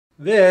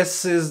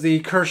This is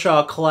the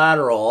Kershaw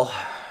Collateral,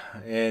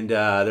 and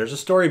there's a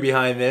story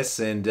behind this,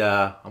 and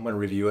I'm going to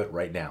review it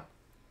right now.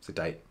 Sit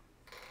tight.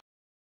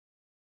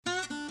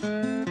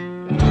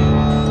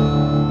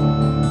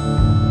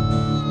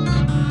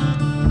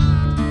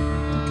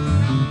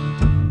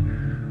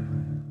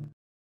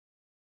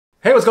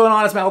 Hey, what's going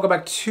on? It's Matt. Welcome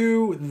back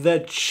to the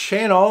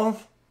channel.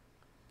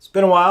 It's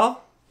been a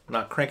while. I'm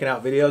not cranking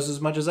out videos as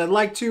much as I'd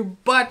like to,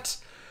 but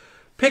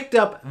picked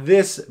up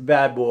this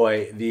bad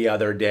boy the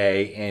other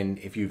day, and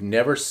if you've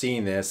never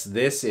seen this,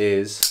 this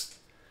is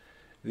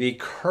the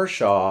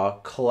Kershaw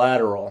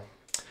Collateral.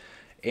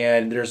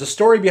 And there's a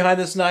story behind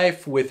this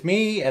knife with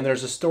me, and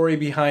there's a story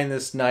behind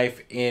this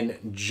knife in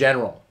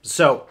general.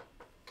 So,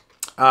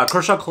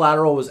 Kershaw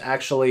Collateral was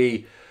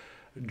actually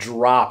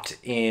dropped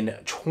in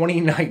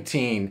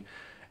 2019,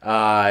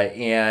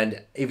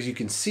 and if you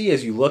can see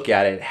as you look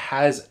at it, it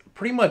has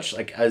pretty much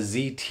like a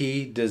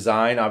ZT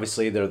design.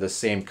 Obviously, they're the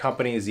same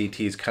company. ZT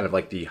is kind of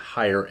like the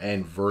higher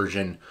end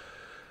version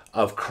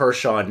of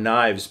Kershaw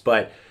knives.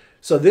 But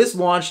so this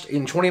launched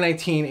in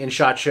 2019 in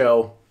SHOT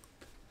Show,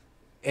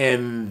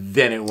 and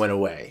then it went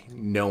away.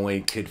 No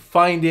one could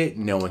find it.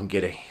 No one could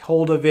get a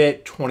hold of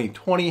it.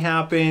 2020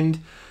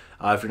 happened.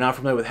 If you're not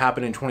familiar with what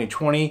happened in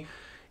 2020,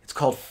 it's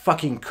called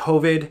fucking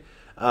COVID.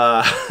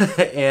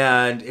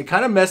 And it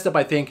kind of messed up,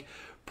 I think,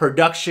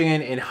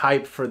 production and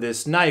hype for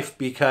this knife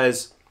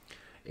because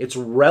it's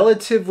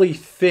relatively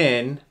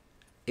thin,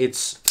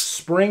 it's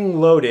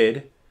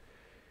spring-loaded,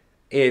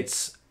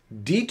 it's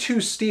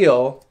D2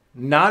 steel.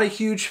 Not a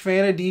huge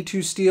fan of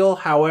D2 steel,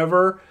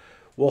 however,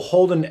 will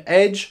hold an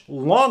edge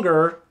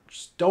longer.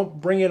 Just don't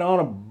bring it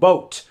on a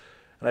boat.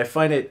 And I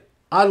find it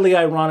oddly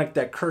ironic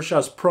that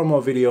Kershaw's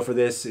promo video for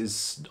this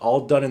is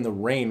all done in the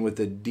rain with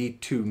a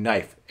D2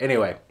 knife.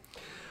 Anyway,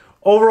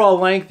 overall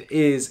length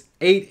is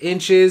 8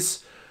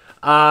 inches.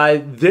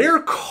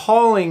 They're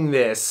calling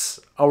this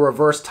a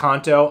reverse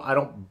Tonto. I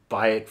don't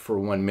buy it for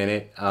 1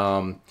 minute.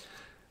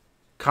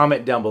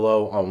 Comment down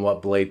below on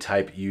what blade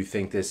type you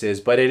think this is,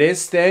 but it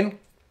is thin.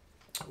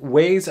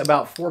 Weighs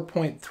about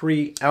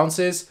 4.3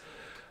 ounces.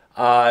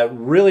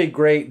 Really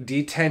great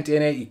detent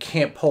in it. You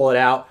can't pull it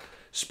out.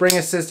 Spring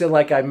assisted,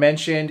 like I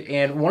mentioned.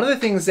 And one of the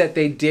things that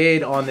they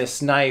did on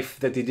this knife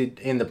that they did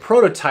in the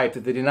prototype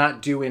that they did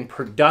not do in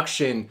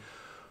production,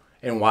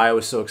 and why I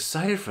was so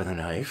excited for the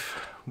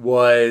knife,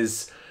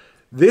 was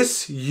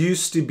this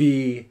used to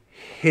be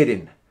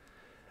hidden.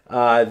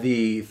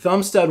 The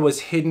thumb stud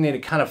was hidden and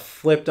it kind of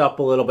flipped up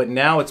a little, but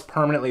now it's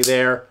permanently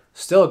there.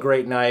 Still a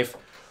great knife.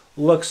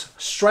 Looks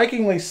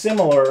strikingly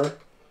similar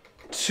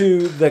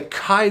to the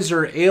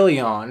Kaiser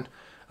Alien.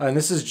 And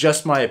this is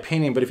just my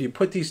opinion, but if you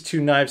put these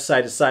two knives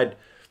side to side,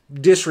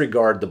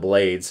 disregard the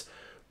blades.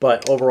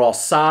 But overall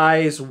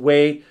size,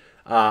 weight,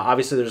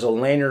 obviously there's a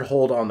lanyard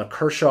hold on the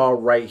Kershaw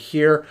right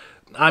here.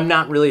 I'm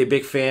not really a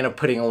big fan of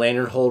putting a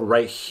lanyard hold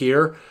right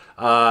here.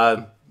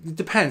 It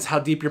depends how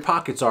deep your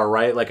pockets are,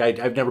 right? Like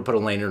I've never put a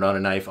lanyard on a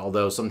knife,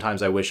 although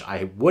sometimes I wish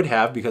I would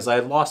have because I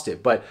had lost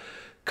it. But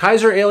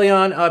Kaiser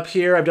Alien up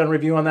here, I've done a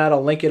review on that.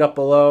 I'll link it up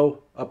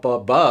below, up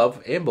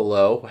above and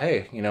below.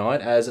 Hey, you know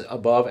what? As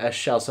above, as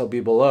shall so be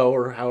below,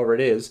 or however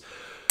it is.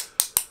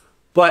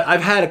 But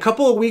I've had a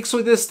couple of weeks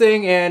with this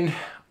thing, and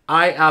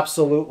I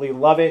absolutely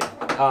love it.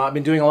 I've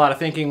been doing a lot of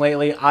thinking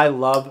lately. I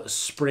love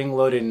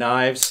spring-loaded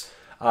knives.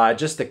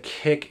 Just the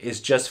kick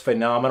is just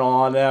phenomenal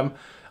on them.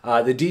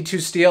 The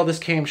D2 steel, this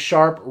came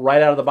sharp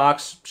right out of the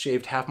box.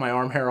 Shaved half my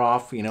arm hair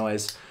off, you know,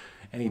 as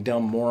any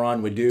dumb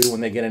moron would do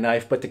when they get a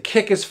knife. But the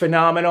kick is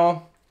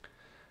phenomenal.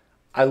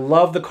 I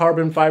love the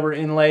carbon fiber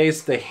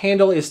inlays. The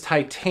handle is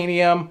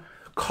titanium.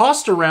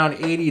 Cost around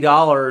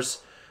 $80.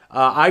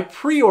 I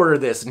pre-ordered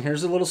this, and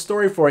here's a little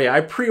story for you.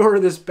 I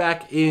pre-ordered this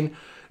back in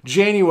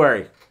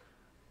January.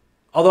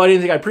 Although I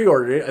didn't think I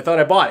pre-ordered it, I thought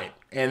I bought it.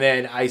 And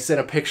then I sent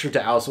a picture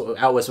to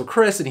Out West with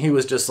Chris, and he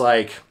was just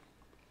like,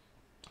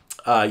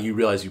 you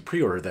realize you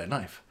pre-ordered that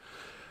knife.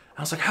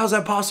 I was like, how's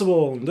that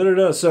possible? Da, da,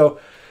 da. So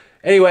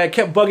anyway, I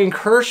kept bugging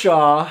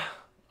Kershaw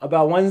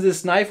about when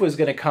this knife was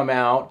going to come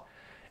out.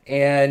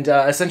 And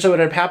essentially what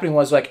ended up happening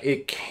was, like,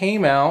 it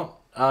came out.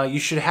 You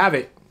should have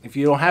it. If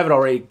you don't have it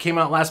already, it came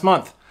out last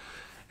month.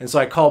 And so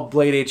I called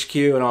Blade HQ,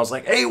 and I was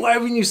like, hey, why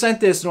haven't you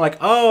sent this? And they're like,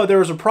 oh, there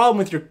was a problem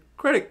with your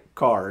credit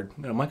card.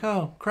 And I'm like,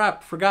 oh,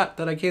 crap, forgot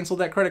that I canceled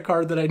that credit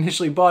card that I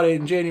initially bought it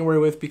in January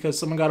with because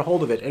someone got a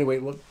hold of it. Anyway,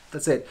 well,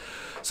 that's it.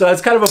 So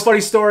that's kind of a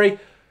funny story.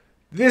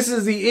 This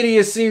is the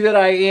idiocy that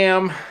I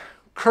am.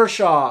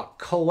 Kershaw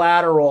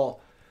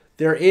Collateral.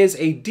 There is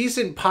a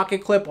decent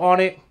pocket clip on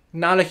it.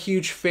 Not a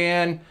huge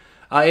fan.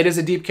 It is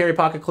a deep carry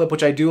pocket clip,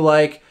 which I do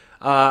like.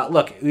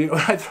 Look, when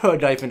I throw a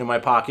knife into my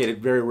pocket, it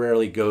very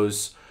rarely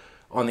goes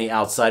on the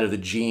outside of the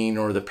jean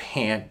or the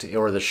pant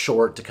or the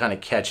short to kind of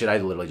catch it. I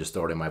literally just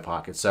throw it in my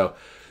pocket. So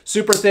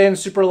super thin,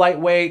 super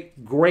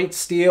lightweight, great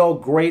steel,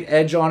 great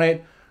edge on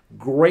it.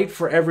 Great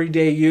for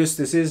everyday use.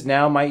 This is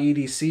now my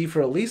EDC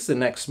for at least the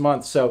next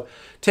month. So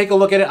take a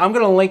look at it. I'm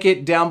going to link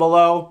it down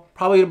below,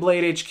 probably to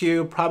Blade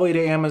HQ, probably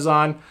to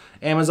Amazon.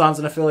 Amazon's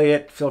an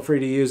affiliate. Feel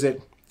free to use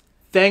it.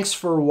 Thanks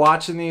for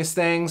watching these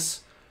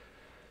things.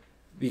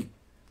 the,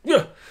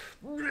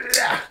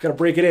 gotta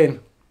break it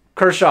in.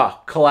 Kershaw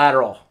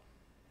Collateral.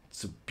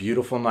 It's a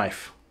beautiful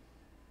knife.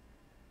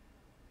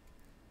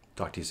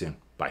 Talk to you soon.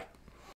 Bye.